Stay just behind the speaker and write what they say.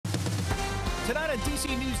Tonight on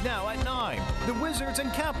DC News Now at 9, the Wizards and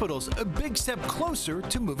Capitals, a big step closer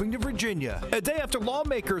to moving to Virginia. A day after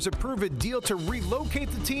lawmakers approve a deal to relocate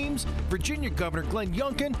the teams, Virginia Governor Glenn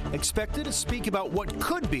Youngkin expected to speak about what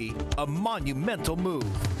could be a monumental move.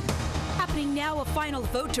 Happening now, a final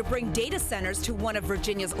vote to bring data centers to one of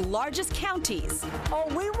Virginia's largest counties. Oh,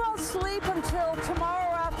 we won't sleep until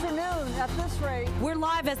tomorrow afternoon at this rate. We're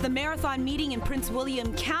live as the marathon meeting in Prince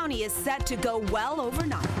William County is set to go well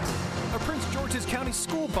overnight. A Prince George's County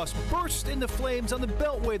school bus burst into flames on the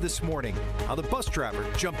Beltway this morning. How the bus driver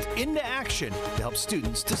jumped into action to help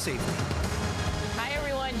students to safety. Hi,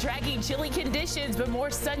 everyone. Dragging chilly conditions, but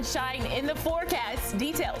more sunshine in the forecast.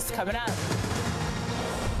 Details coming up.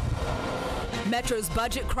 Metro's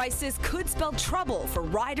budget crisis could spell trouble for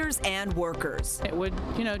riders and workers. It would,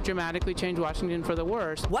 dramatically change Washington for the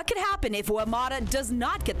worse. What could happen if WMATA does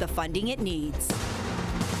not get the funding it needs?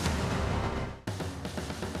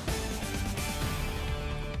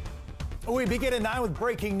 We begin at 9 with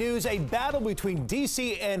breaking news. A battle between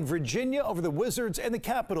D.C. and Virginia over the Wizards and the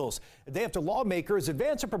Capitals. A day after lawmakers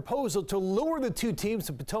advance a proposal to lure the two teams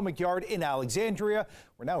to Potomac Yard in Alexandria.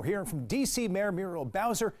 We're now hearing from D.C. Mayor Muriel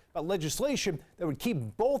Bowser about legislation that would keep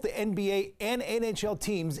both the NBA and NHL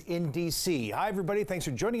teams in D.C. Hi, everybody. Thanks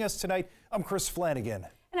for joining us tonight. I'm Chris Flanagan.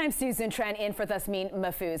 And I'm Susan Tran in for Thasmin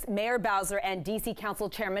Mahfouz. Mayor Bowser and D.C. Council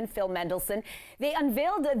Chairman Phil Mendelson, they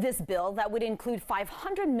unveiled this bill that would include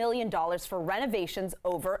 $500 million for renovations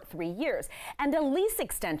over 3 years and a lease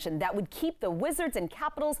extension that would keep the Wizards and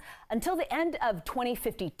Capitals until the end of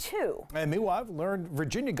 2052. And meanwhile, I've learned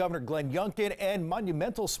Virginia Governor Glenn Youngkin and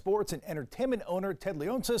Monumental Sports and Entertainment owner Ted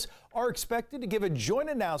Leonsis are expected to give a joint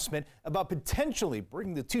announcement about potentially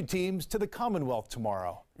bringing the two teams to the Commonwealth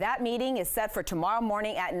tomorrow. That meeting is set for tomorrow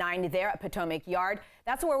morning at 9 there at Potomac Yard.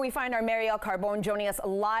 That's where we find our Marielle Carbone joining us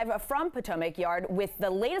live from Potomac Yard with the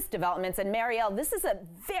latest developments. And Marielle, this is a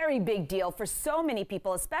very big deal for so many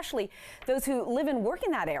people, especially those who live and work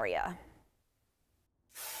in that area.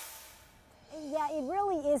 Yeah, it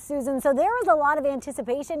really is, Susan. So there is a lot of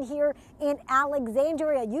anticipation here in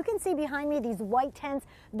Alexandria. You can see behind me these white tents.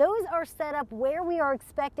 Those are set up where we are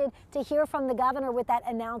expected to hear from the governor with that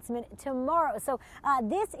announcement tomorrow. So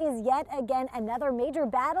this is yet again another major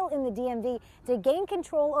battle in the DMV to gain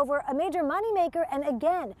control over a major moneymaker. And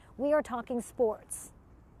again, we are talking sports.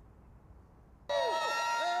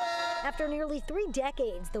 After nearly 3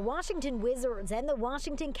 decades, the Washington Wizards and the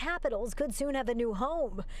Washington Capitals could soon have a new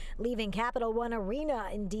home, leaving Capital One Arena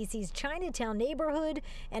in D.C.'s Chinatown neighborhood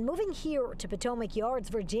and moving here to Potomac Yards,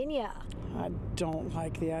 Virginia. I don't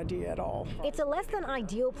like the idea at all. It's a less than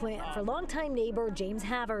ideal plan for longtime neighbor James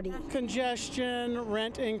Haverty. Congestion,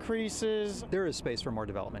 rent increases. There is space for more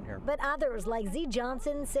development here. But others, like Z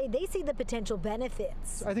Johnson, say they see the potential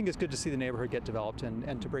benefits. I think it's good to see the neighborhood get developed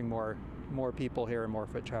and to bring more people here and more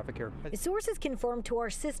foot traffic here. Sources confirmed to our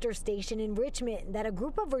sister station in Richmond that a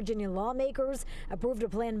group of Virginia lawmakers approved a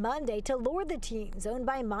plan Monday to lure the teams owned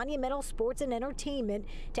by Monumental Sports and Entertainment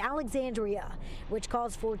to Alexandria, which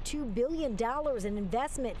calls for $2 billion in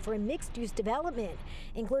investment for a mixed-use development,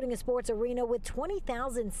 including a sports arena with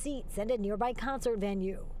 20,000 seats and a nearby concert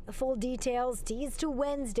venue. The full details teased to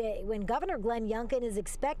Wednesday when Governor Glenn Youngkin is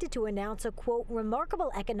expected to announce a, quote,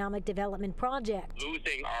 remarkable economic development project.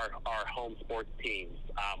 Losing our home sports teams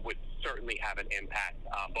would certainly have an impact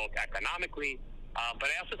both economically, but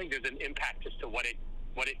I also think there's an impact as to what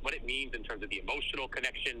it means in terms of the emotional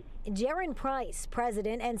connection. Jaron Price,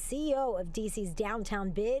 president and CEO of D.C.'s Downtown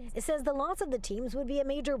Bid, says the loss of the teams would be a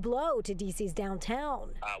major blow to D.C.'s downtown.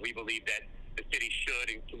 We believe that the city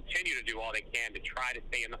should and continue to do all they can to try to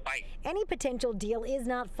stay in the fight. Any potential deal is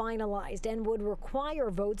not finalized and would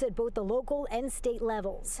require votes at both the local and state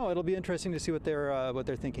levels. Oh, it'll be interesting to see what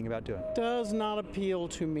they're thinking about doing. Does not appeal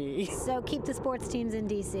to me. So keep the sports teams in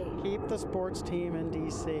D.C. Keep the sports team in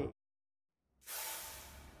D.C.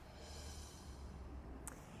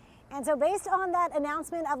 And so based on that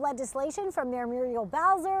announcement of legislation from Mayor Muriel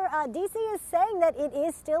Bowser, D.C. is saying that it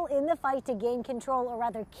is still in the fight to gain control, or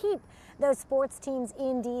rather keep those sports teams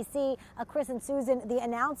in D.C. Chris and Susan, the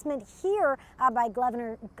announcement here by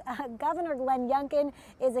Governor Glenn Youngkin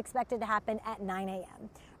is expected to happen at 9 a.m.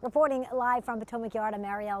 Reporting live from Potomac Yard, I'm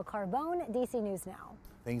Marielle Carbone, D.C. News Now.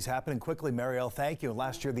 Things happening quickly, Marielle. Thank you.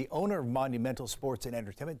 Last year, the owner of Monumental Sports and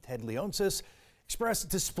Entertainment, Ted Leonsis, expressed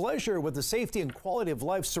displeasure with the safety and quality of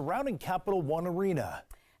life surrounding Capital One Arena.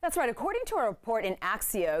 That's right. According to a report in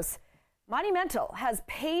Axios, Monumental has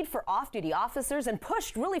paid for off-duty officers and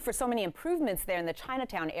pushed really for so many improvements there in the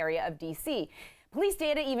Chinatown area of D.C. Police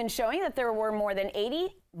data even showing that there were more than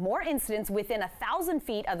 80 more incidents within 1,000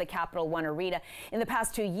 feet of the Capital One Arena in the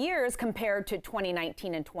past 2 years compared to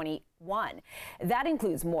 2019 and 21. That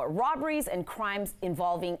includes more robberies and crimes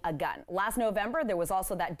involving a gun. Last November, there was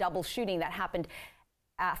also that double shooting that happened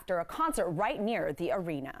after a concert right near the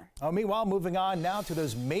arena. Meanwhile, moving on now to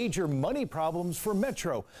those major money problems for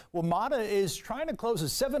Metro. WMATA is trying to close a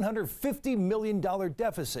 $750 million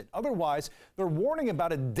deficit. Otherwise, they're warning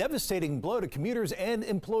about a devastating blow to commuters and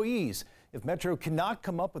employees. If Metro cannot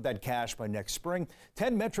come up with that cash by next spring,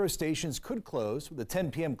 10 Metro stations could close with a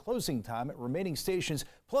 10 p.m. closing time at remaining stations,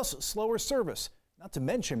 plus slower service. Not to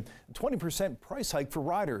mention a 20% price hike for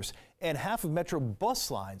riders and half of Metro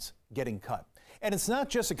bus lines getting cut. And it's not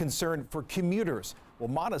just a concern for commuters.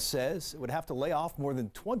 WMATA says it would have to lay off more than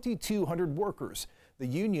 2,200 workers. The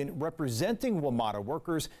union representing WMATA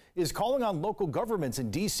workers is calling on local governments in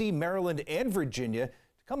D.C., Maryland, and Virginia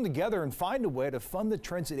to come together and find a way to fund the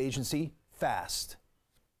transit agency fast.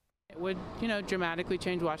 It would, dramatically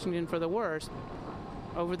change Washington for the worse.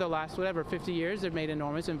 Over the last, 50 years, they've made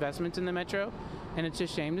enormous investments in the Metro, and it's a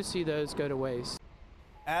shame to see those go to waste.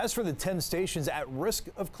 As for the 10 stations at risk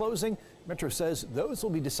of closing, Metro says those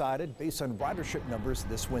will be decided based on ridership numbers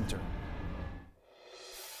this winter.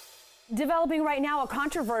 Developing right now a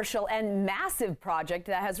controversial and massive project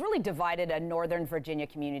that has really divided a Northern Virginia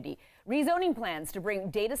community. Rezoning plans to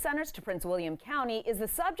bring data centers to Prince William County is the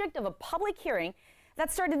subject of a public hearing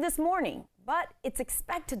that started this morning, but it's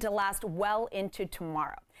expected to last well into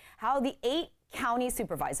tomorrow. How the 8 county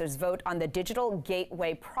supervisors vote on the Digital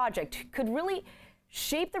Gateway project could really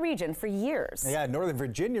shape the region for years. Yeah, Northern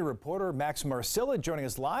Virginia reporter Max Marcilla joining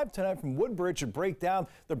us live tonight from Woodbridge to break down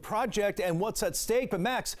the project and what's at stake. But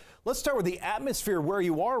Max, let's start with the atmosphere where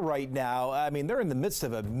you are right now. I mean, they're in the midst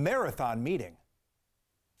of a marathon meeting.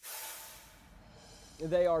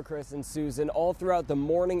 They are, Chris and Susan, all throughout the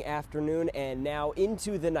morning, afternoon, and now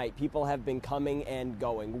into the night. People have been coming and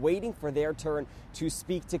going, waiting for their turn to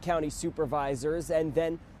speak to county supervisors, and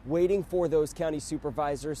then waiting for those county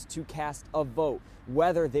supervisors to cast a vote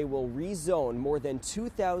whether they will rezone more than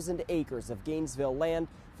 2,000 acres of Gainesville land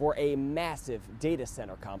for a massive data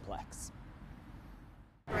center complex.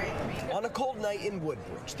 On a cold night in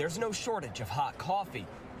Woodbridge, there's no shortage of hot coffee.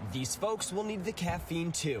 These folks will need the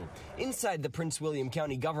caffeine too. Inside the Prince William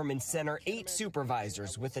County Government Center, 8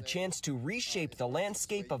 supervisors with a chance to reshape the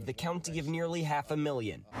landscape of the county of nearly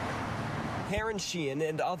 500,000. Karen Sheehan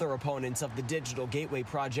and other opponents of the Digital Gateway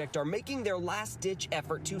project are making their last-ditch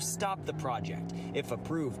effort to stop the project. If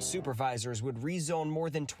approved, supervisors would rezone more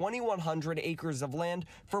than 2,100 acres of land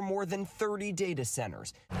for more than 30 data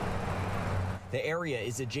centers. The area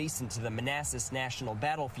is adjacent to the Manassas National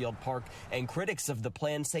Battlefield Park, and critics of the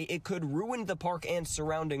plan say it could ruin the park and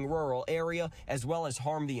surrounding rural area, as well as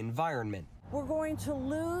harm the environment. We're going to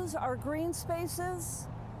lose our green spaces,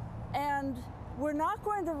 and we're not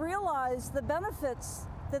going to realize the benefits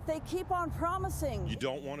that they keep on promising. You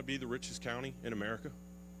don't want to be the richest county in America.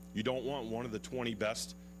 You don't want one of the 20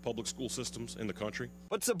 best public school systems in the country.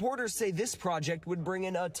 But supporters say this project would bring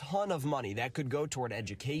in a ton of money that could go toward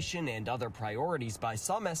education and other priorities. By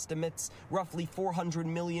some estimates, roughly $400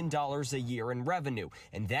 million a year in revenue,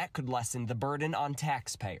 and that could lessen the burden on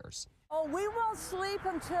taxpayers. Oh, we won't sleep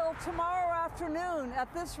until tomorrow afternoon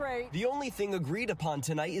at this rate. The only thing agreed upon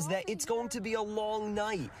tonight is that it's going to be a long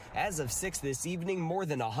night. As of 6 this evening, more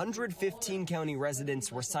than 115 county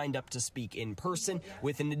residents were signed up to speak in person,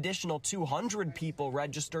 with an additional 200 people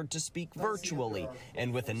registered to speak virtually.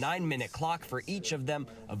 And with a 9-minute clock for each of them,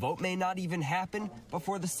 a vote may not even happen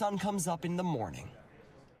before the sun comes up in the morning.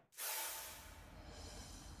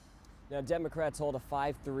 Now, Democrats hold a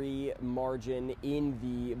 5-3 margin in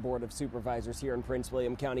the Board of Supervisors here in Prince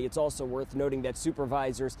William County. It's also worth noting that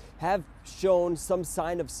supervisors have shown some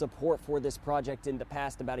sign of support for this project in the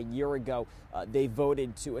past. About a year ago, they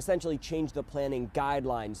voted to essentially change the planning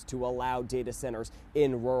guidelines to allow data centers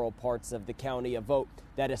in rural parts of the county, a vote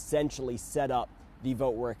that essentially set up the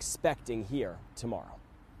vote we're expecting here tomorrow.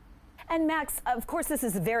 And Max, of course, this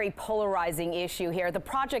is a very polarizing issue here. The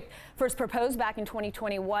project first proposed back in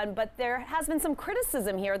 2021, but there has been some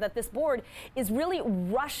criticism here that this board is really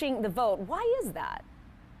rushing the vote. Why is that?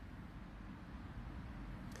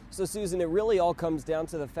 So, Susan, it really all comes down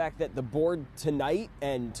to the fact that the board tonight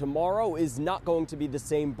and tomorrow is not going to be the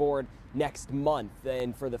same board next month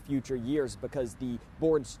and for the future years, because the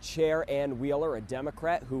board's chair, Ann Wheeler, a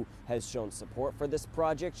Democrat who has shown support for this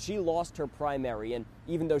project, she lost her primary, and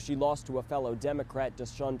even though she lost to a fellow Democrat,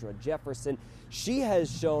 Deshandra Jefferson, she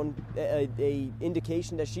has shown a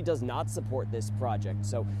indication that she does not support this project.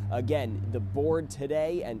 So again, the board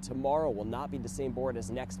today and tomorrow will not be the same board as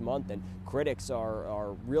next month, and critics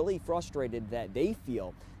are really frustrated that they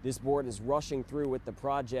feel this board is rushing through with the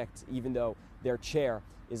project, even though their chair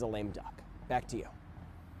is a lame duck. Back to you.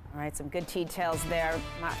 All right, some good details there.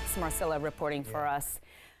 Max Marcilla reporting for us.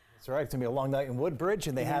 That's right. It's going to be a long night in Woodbridge,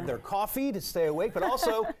 and they have their coffee to stay awake, but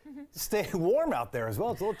also to stay warm out there as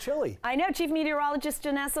well. It's a little chilly. I know. Chief Meteorologist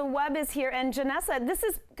Janessa Webb is here. And Janessa, this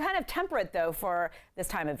is kind of temperate, though, for this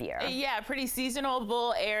time of year. Yeah, pretty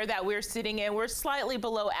seasonable air that we're sitting in. We're slightly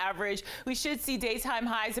below average. We should see daytime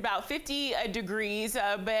highs about 50 degrees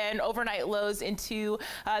and overnight lows into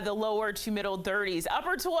the lower to middle 30s.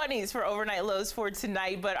 Upper 20s for overnight lows for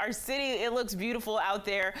tonight. But our city, it looks beautiful out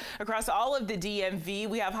there across all of the DMV.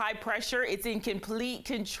 We have high pressure. It's in complete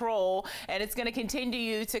control, and it's going to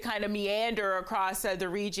continue to kind of meander across the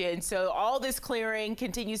region. So all this clearing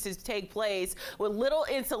continues to take place with little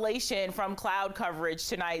insulation from cloud coverage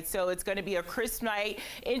tonight. So it's going to be a crisp night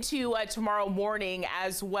into tomorrow morning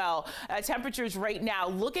as well. Temperatures right now,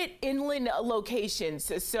 look at inland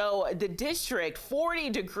locations. So the district, 40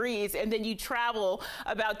 degrees, and then you travel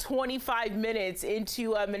about 25 minutes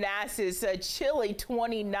into Manassas, chilly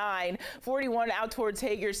 29, 41 out towards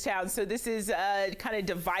Hagerstown. So this is kind of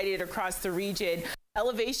divided across the region.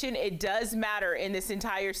 Elevation, it does matter in this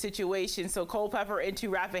entire situation. So Culpeper into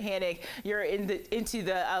Rappahannock, you're into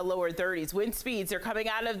the lower 30s. Wind speeds are coming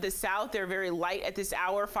out of the south. They're very light at this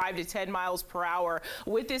hour, 5 to 10 miles per hour.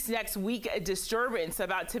 With this next week disturbance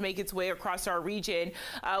about to make its way across our region,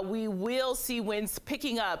 we will see winds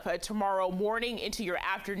picking up tomorrow morning into your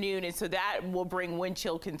afternoon, and so that will bring wind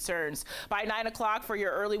chill concerns. By 9 o'clock for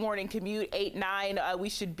your early morning commute, 8, 9, we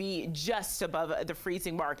should be just above the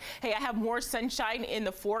freezing mark. Hey, I have more sunshine in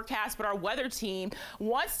the forecast, but our weather team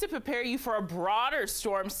wants to prepare you for a broader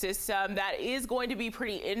storm system that is going to be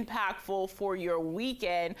pretty impactful for your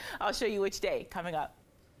weekend. I'll show you which day coming up.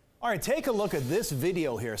 All right, take a look at this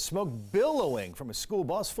video here. Smoke billowing from a school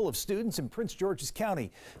bus full of students in Prince George's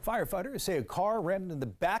County. Firefighters say a car ran into the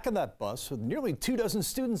back of that bus with nearly 24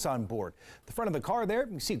 students on board. The front of the car there,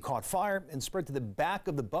 you can see it caught fire and spread to the back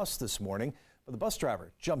of the bus this morning. But the bus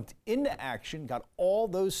driver jumped into action, got all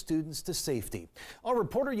those students to safety. Our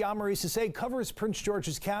reporter Yamari Sase covers Prince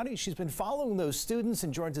George's County. She's been following those students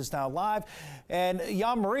and joins us now live. And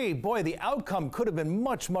Yamari, boy, the outcome could have been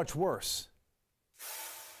much, much worse.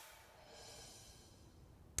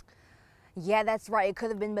 Yeah, that's right. It could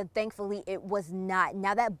have been, but thankfully it was not.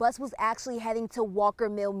 Now, that bus was actually heading to Walker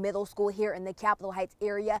Mill Middle School here in the Capitol Heights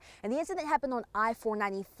area, and the incident happened on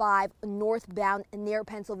I-495 northbound near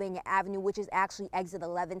Pennsylvania Avenue, which is actually exit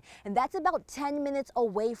 11, and that's about 10 minutes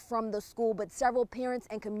away from the school. But several parents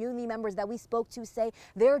and community members that we spoke to say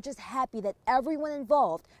they're just happy that everyone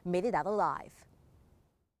involved made it out alive.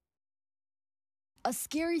 A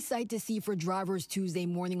scary sight to see for drivers Tuesday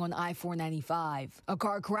morning on I-495. A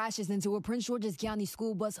car crashes into a Prince George's County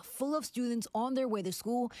school bus full of students on their way to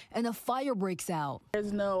school, and a fire breaks out.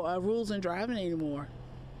 There's no rules in driving anymore,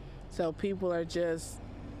 so people are just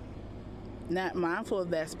not mindful of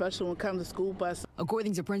that, especially when it comes to school buses.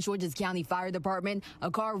 According to Prince George's County Fire Department,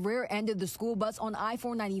 a car rear-ended the school bus on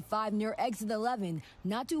I-495 near exit 11,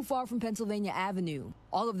 not too far from Pennsylvania Avenue.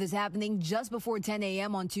 All of this happening just before 10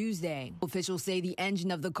 a.m. on Tuesday. Officials say the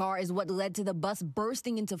engine of the car is what led to the bus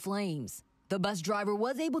bursting into flames. The bus driver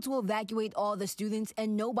was able to evacuate all the students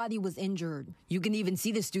and nobody was injured. You can even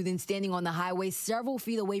see the students standing on the highway several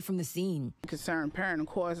feet away from the scene. Concerned parent, of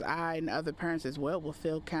course, I and other parents as well will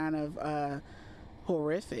feel kind of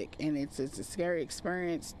horrific, and it's a scary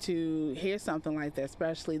experience to hear something like that,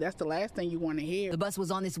 especially that's the last thing you want to hear. The bus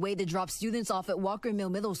was on its way to drop students off at Walker Mill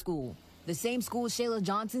Middle School, the same school Shayla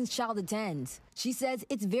Johnson's child attends. She says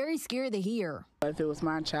it's very scary to hear. If it was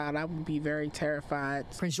my child, I would be very terrified.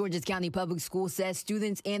 Prince George's County Public Schools says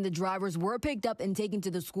students and the drivers were picked up and taken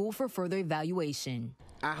to the school for further evaluation.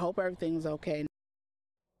 I hope everything's okay.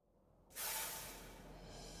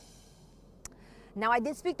 Now, I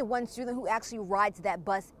did speak to one student who actually rides that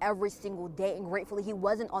bus every single day, and gratefully he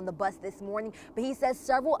wasn't on the bus this morning, but he says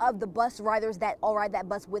several of the bus riders that all ride that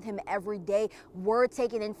bus with him every day were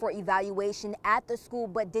taken in for evaluation at the school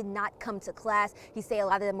but did not come to class. He said a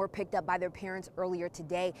lot of them were picked up by their parents earlier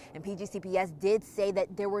today, and PGCPS did say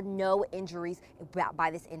that there were no injuries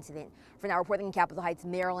by this incident. For now, reporting in Capitol Heights,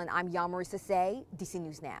 Maryland, I'm Yamari Sase, DC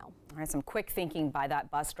News Now. All right, some quick thinking by that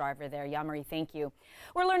bus driver there. Yamari, thank you.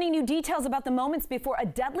 We're learning new details about the moments before a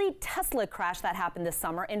deadly Tesla crash that happened this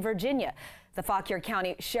summer in Virginia. The Fauquier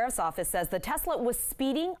County Sheriff's Office says the Tesla was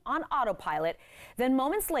speeding on autopilot. Then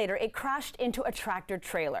moments later, it crashed into a tractor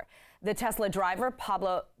trailer. The Tesla driver,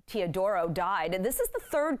 Pablo Teodoro, died. And this is the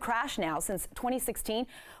third crash now since 2016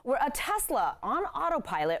 where a Tesla on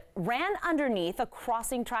autopilot ran underneath a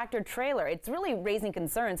crossing tractor trailer. It's really raising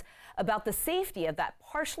concerns about the safety of that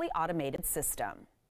partially automated system.